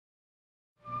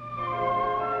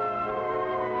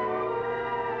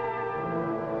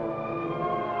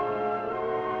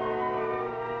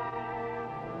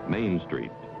Main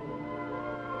Street.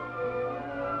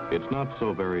 It's not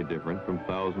so very different from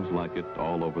thousands like it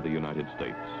all over the United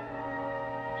States.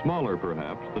 Smaller,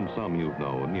 perhaps, than some you've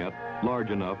known, yet large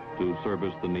enough to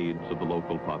service the needs of the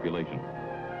local population.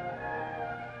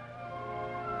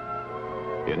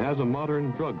 It has a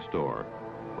modern drugstore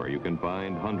where you can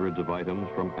find hundreds of items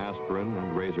from aspirin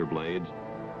and razor blades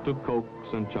to Cokes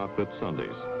and chocolate sundaes.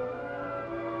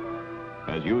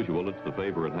 As usual, it's the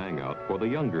favorite hangout for the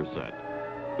younger set,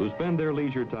 who spend their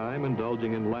leisure time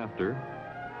indulging in laughter,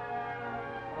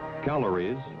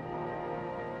 calories,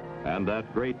 and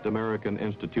that great American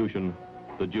institution,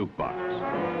 the jukebox.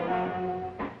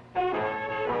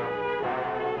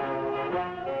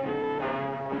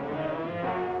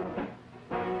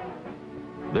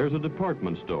 There's a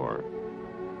department store.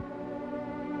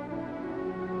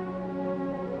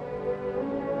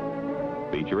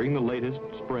 Featuring the latest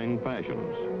spring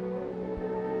fashions.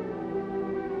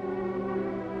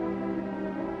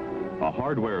 A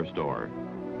hardware store.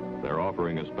 They're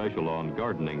offering a special on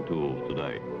gardening tools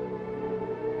today.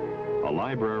 A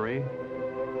library.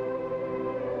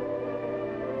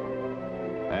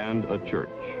 And a church.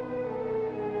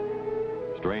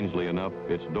 Strangely enough,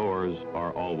 its doors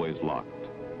are always locked.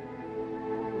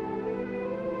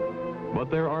 But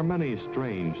there are many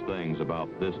strange things about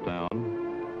this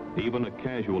town. Even a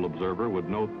casual observer would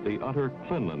note the utter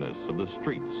cleanliness of the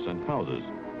streets and houses.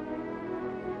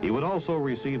 He would also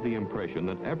receive the impression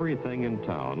that everything in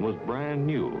town was brand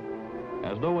new,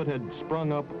 as though it had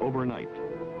sprung up overnight.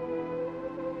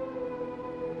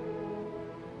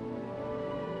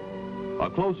 A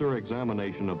closer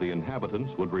examination of the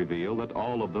inhabitants would reveal that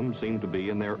all of them seemed to be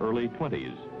in their early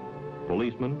 20s.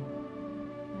 Policemen,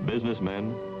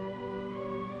 businessmen,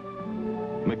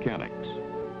 mechanics.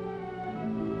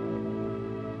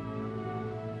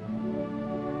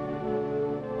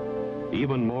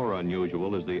 Even more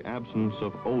unusual is the absence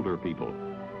of older people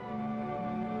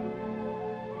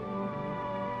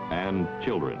and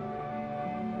children.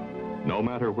 No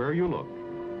matter where you look,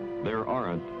 there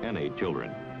aren't any children.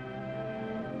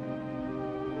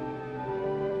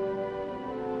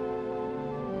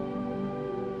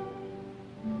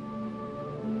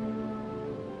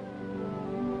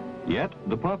 Yet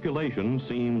the population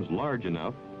seems large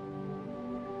enough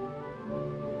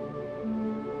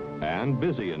and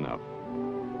busy enough.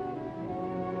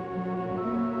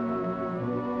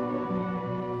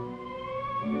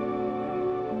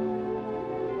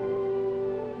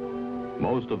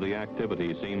 Most of the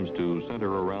activity seems to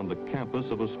center around the campus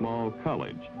of a small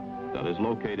college that is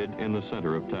located in the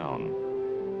center of town.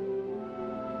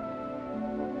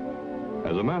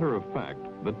 As a matter of fact,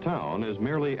 the town is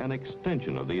merely an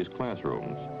extension of these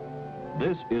classrooms.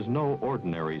 This is no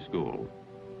ordinary school.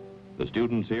 The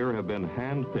students here have been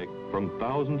handpicked from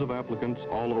thousands of applicants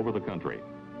all over the country.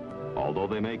 Although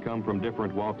they may come from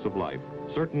different walks of life,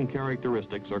 certain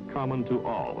characteristics are common to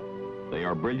all. They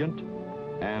are brilliant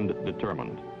and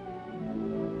determined.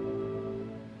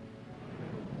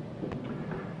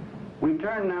 We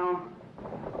turn now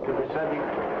to the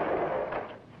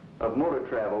subject of motor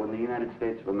travel in the United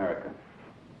States of America.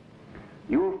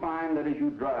 You will find that as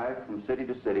you drive from city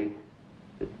to city,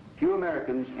 that few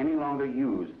Americans any longer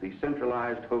use the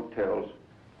centralized hotels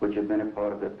which have been a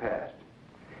part of their past.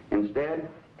 Instead,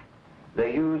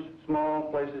 they use small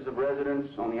places of residence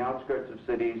on the outskirts of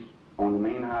cities, on the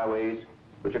main highways,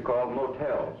 which are called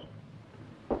motels,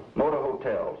 motor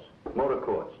hotels, motor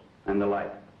courts, and the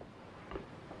like.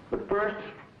 But first,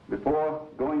 before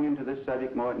going into this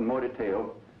subject in more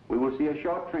detail, we will see a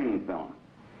short training film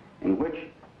in which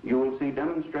you will see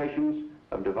demonstrations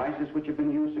of devices which have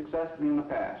been used successfully in the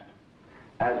past,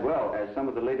 as well as some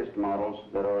of the latest models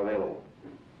that are available.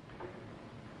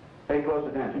 Pay close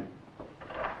attention.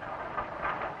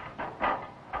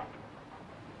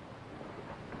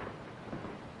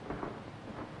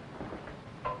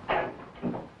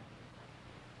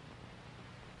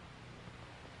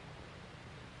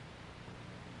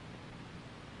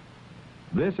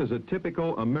 This is a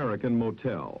typical American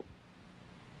motel.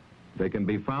 They can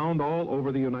be found all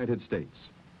over the United States.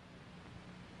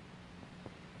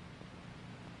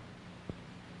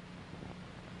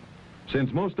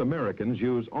 Since most Americans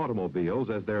use automobiles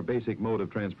as their basic mode of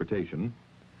transportation,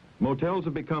 motels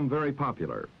have become very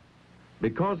popular.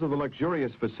 Because of the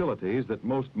luxurious facilities that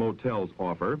most motels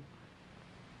offer,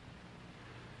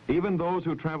 even those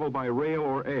who travel by rail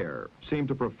or air seem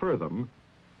to prefer them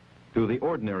to the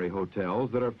ordinary hotels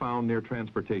that are found near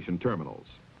transportation terminals.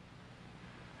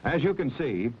 As you can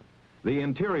see, the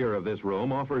interior of this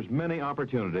room offers many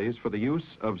opportunities for the use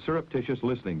of surreptitious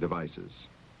listening devices.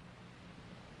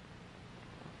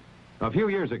 A few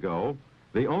years ago,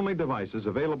 the only devices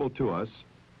available to us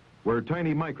were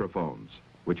tiny microphones,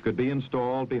 which could be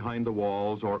installed behind the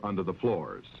walls or under the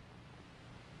floors.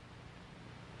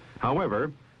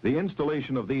 However, the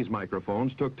installation of these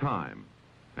microphones took time,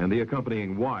 and the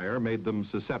accompanying wire made them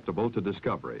susceptible to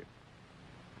discovery.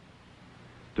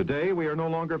 Today, we are no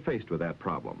longer faced with that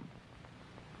problem.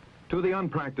 To the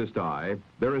unpracticed eye,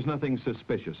 there is nothing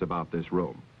suspicious about this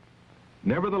room.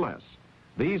 Nevertheless,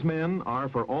 these men are,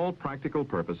 for all practical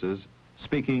purposes,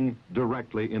 speaking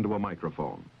directly into a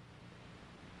microphone.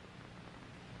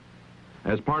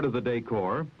 As part of the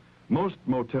decor, most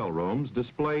motel rooms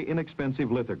display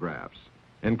inexpensive lithographs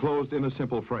enclosed in a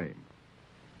simple frame.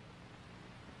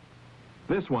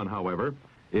 This one, however,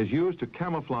 is used to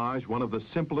camouflage one of the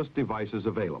simplest devices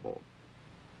available.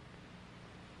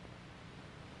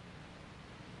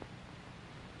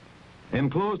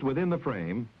 Enclosed within the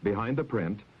frame, behind the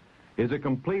print, is a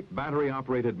complete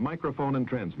battery-operated microphone and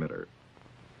transmitter.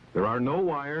 There are no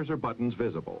wires or buttons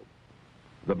visible.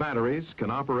 The batteries can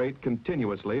operate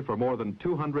continuously for more than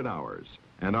 200 hours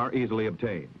and are easily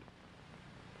obtained.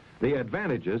 The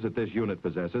advantages that this unit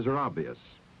possesses are obvious.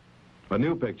 A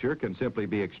new picture can simply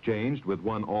be exchanged with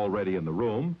one already in the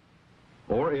room,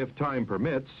 or if time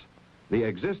permits, the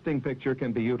existing picture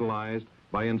can be utilized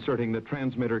by inserting the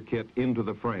transmitter kit into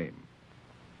the frame.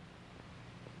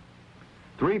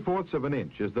 3/4 of an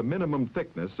inch is the minimum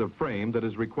thickness of frame that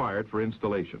is required for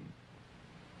installation.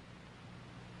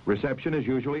 Reception is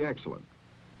usually excellent,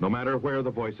 no matter where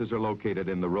the voices are located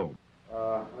in the room.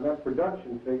 On that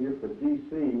production figure for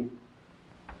DC,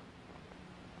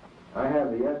 I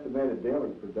have the estimated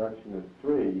daily production of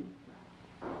 3.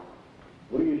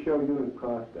 What do you show unit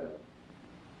cost at?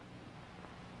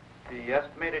 The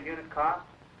estimated unit cost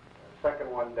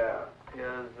Second one down.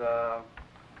 is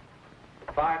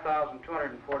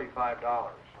 $5,245.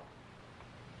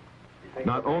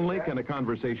 Not only can a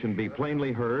conversation be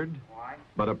plainly heard,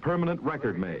 but a permanent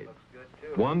record made,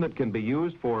 one that can be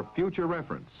used for future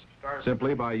reference,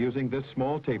 simply by using this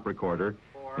small tape recorder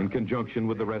in conjunction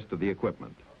with the rest of the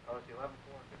equipment.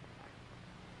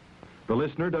 The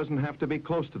listener doesn't have to be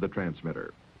close to the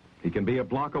transmitter. He can be a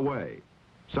block away,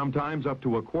 sometimes up to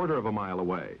 1/4 of a mile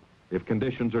away, if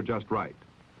conditions are just right.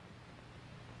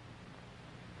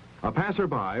 A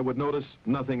passerby would notice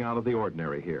nothing out of the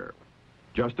ordinary here,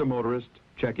 just a motorist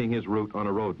checking his route on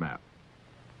a road map.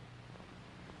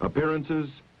 Appearances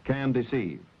can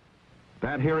deceive.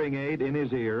 That hearing aid in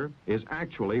his ear is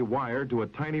actually wired to a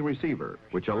tiny receiver,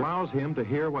 which allows him to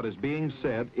hear what is being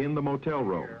said in the motel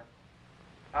room.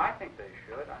 I think they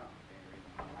should. I don't see any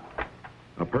reason.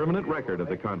 A permanent record of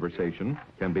the conversation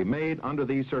can be made under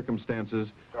these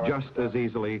circumstances just as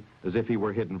easily as if he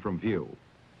were hidden from view.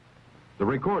 The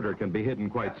recorder can be hidden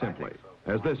quite simply,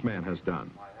 as this man has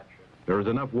done. There is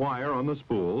enough wire on the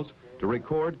spools to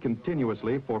record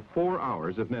continuously for 4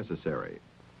 hours if necessary.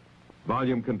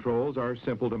 Volume controls are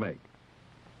simple to make.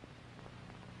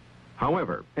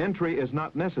 However, entry is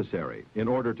not necessary in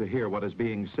order to hear what is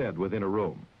being said within a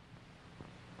room.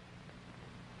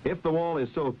 If the wall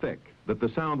is so thick that the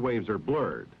sound waves are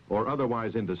blurred or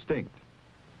otherwise indistinct,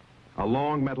 a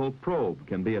long metal probe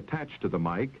can be attached to the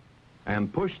mic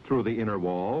and pushed through the inner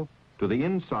wall to the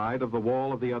inside of the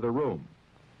wall of the other room.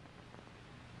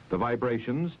 The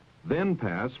vibrations then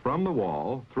pass from the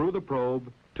wall through the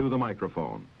probe to the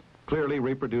microphone, clearly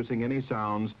reproducing any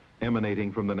sounds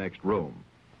emanating from the next room.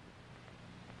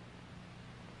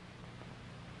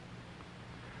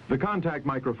 The contact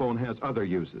microphone has other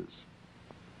uses.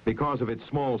 Because of its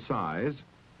small size,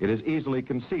 it is easily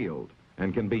concealed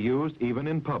and can be used even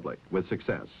in public with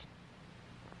success.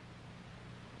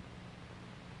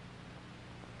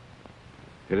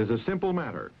 It is a simple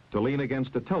matter to lean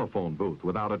against a telephone booth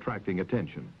without attracting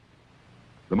attention.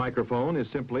 The microphone is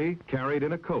simply carried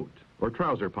in a coat or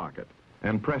trouser pocket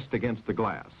and pressed against the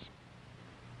glass.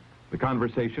 The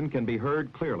conversation can be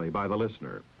heard clearly by the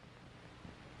listener.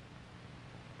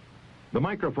 The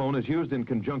microphone is used in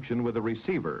conjunction with a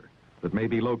receiver that may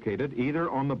be located either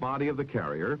on the body of the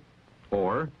carrier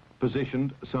or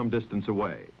positioned some distance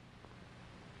away.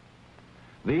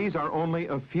 These are only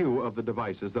a few of the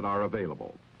devices that are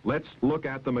available. Let's look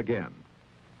at them again.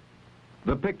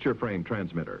 The picture frame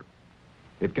transmitter.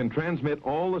 It can transmit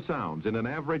all the sounds in an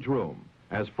average room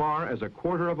as far as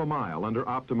 1/4 of a mile under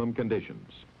optimum conditions.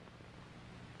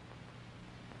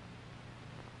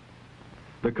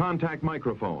 The contact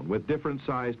microphone with different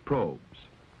sized probes.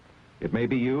 It may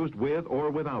be used with or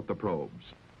without the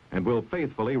probes and will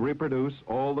faithfully reproduce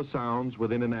all the sounds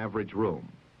within an average room.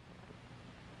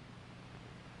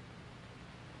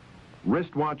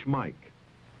 Wristwatch mic.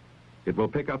 It will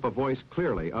pick up a voice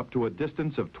clearly up to a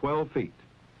distance of 12 feet.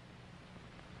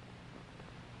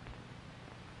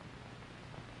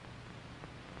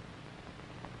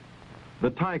 The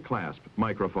tie-clasp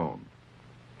microphone.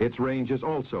 Its range is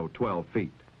also 12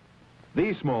 feet.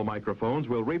 These small microphones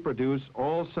will reproduce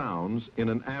all sounds in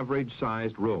an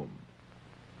average-sized room.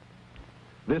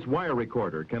 This wire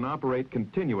recorder can operate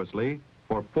continuously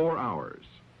for 4 hours.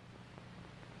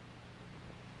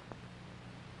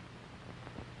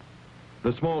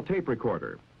 The small tape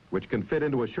recorder, which can fit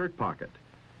into a shirt pocket,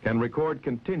 can record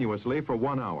continuously for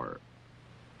 1 hour.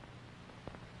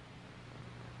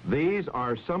 These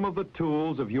are some of the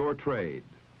tools of your trade,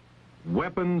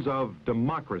 weapons of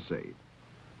democracy.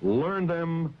 Learn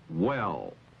them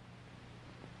well.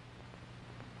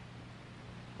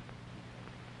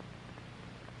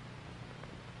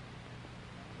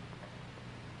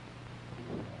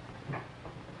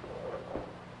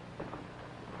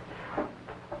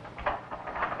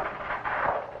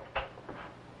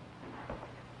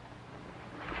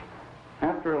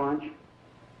 After lunch,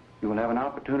 you will have an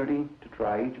opportunity to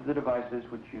try each of the devices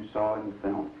which you saw in the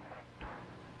film.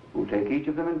 We'll take each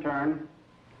of them in turn,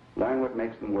 learn what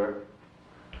makes them work,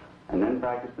 and then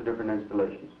practice the different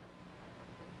installations.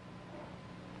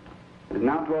 It is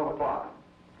now 12 o'clock.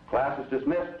 Class is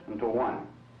dismissed until 1.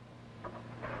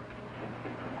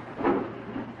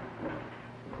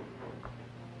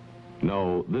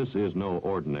 No, this is no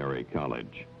ordinary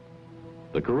college.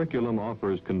 The curriculum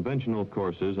offers conventional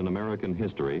courses in American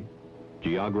history,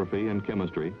 geography and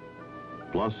chemistry,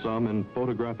 plus some in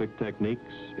photographic techniques,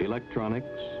 electronics,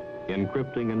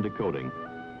 encrypting and decoding,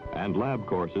 and lab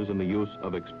courses in the use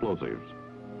of explosives.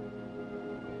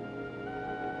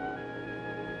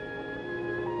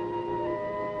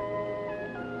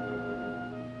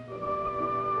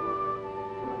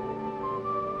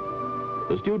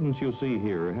 The students you see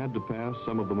here had to pass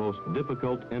some of the most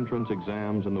difficult entrance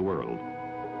exams in the world.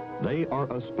 They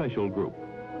are a special group.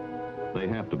 They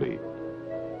have to be.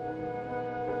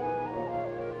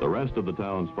 The rest of the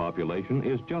town's population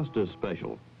is just as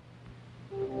special.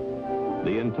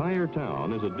 The entire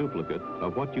town is a duplicate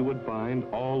of what you would find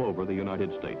all over the United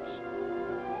States.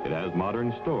 It has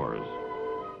modern stores,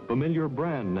 familiar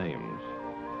brand names.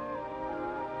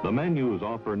 The menus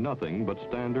offer nothing but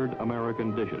standard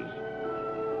American dishes.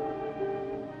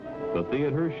 The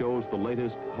theater shows the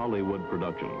latest Hollywood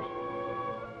productions.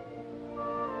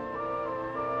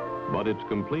 But it's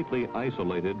completely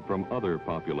isolated from other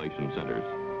population centers.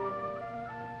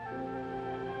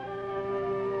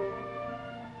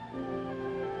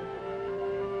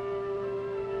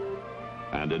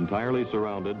 And entirely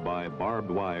surrounded by barbed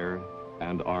wire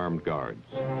and armed guards.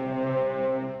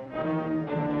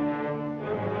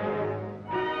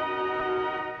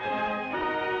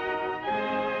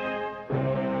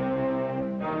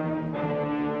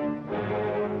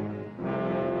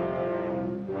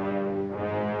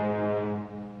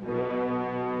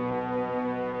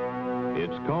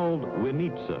 It's called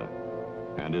Winitsa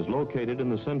and is located in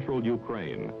the central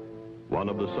Ukraine, one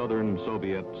of the southern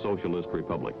Soviet socialist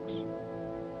republics.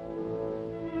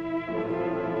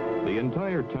 The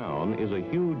entire town is a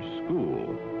huge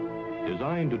school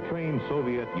designed to train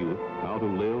Soviet youth how to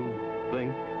live,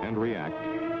 think, and react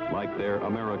like their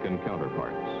American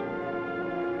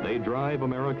counterparts. They drive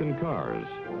American cars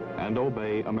and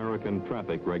obey American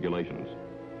traffic regulations.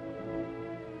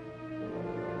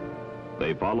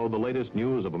 They follow the latest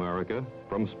news of America,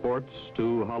 from sports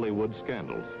to Hollywood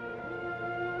scandals.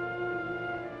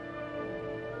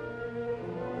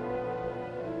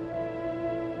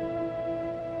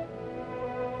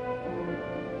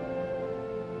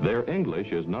 Their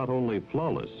English is not only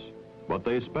flawless, but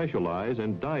they specialize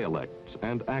in dialects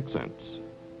and accents.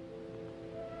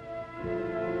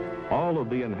 All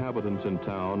of the inhabitants in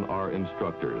town are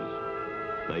instructors.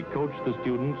 They coach the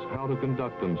students how to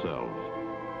conduct themselves.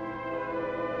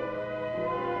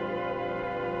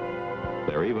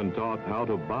 They're even taught how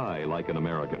to buy like an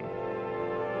American.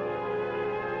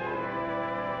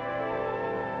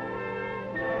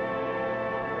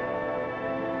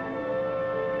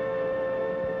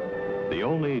 The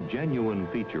only genuine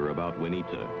feature about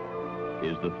Winitsa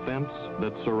is the fence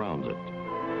that surrounds it.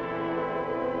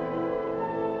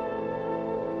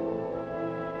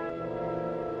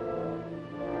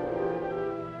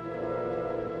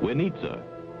 Winitsa,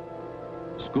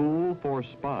 School for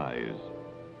Spies.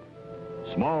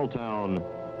 Small town,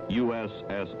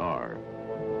 USSR.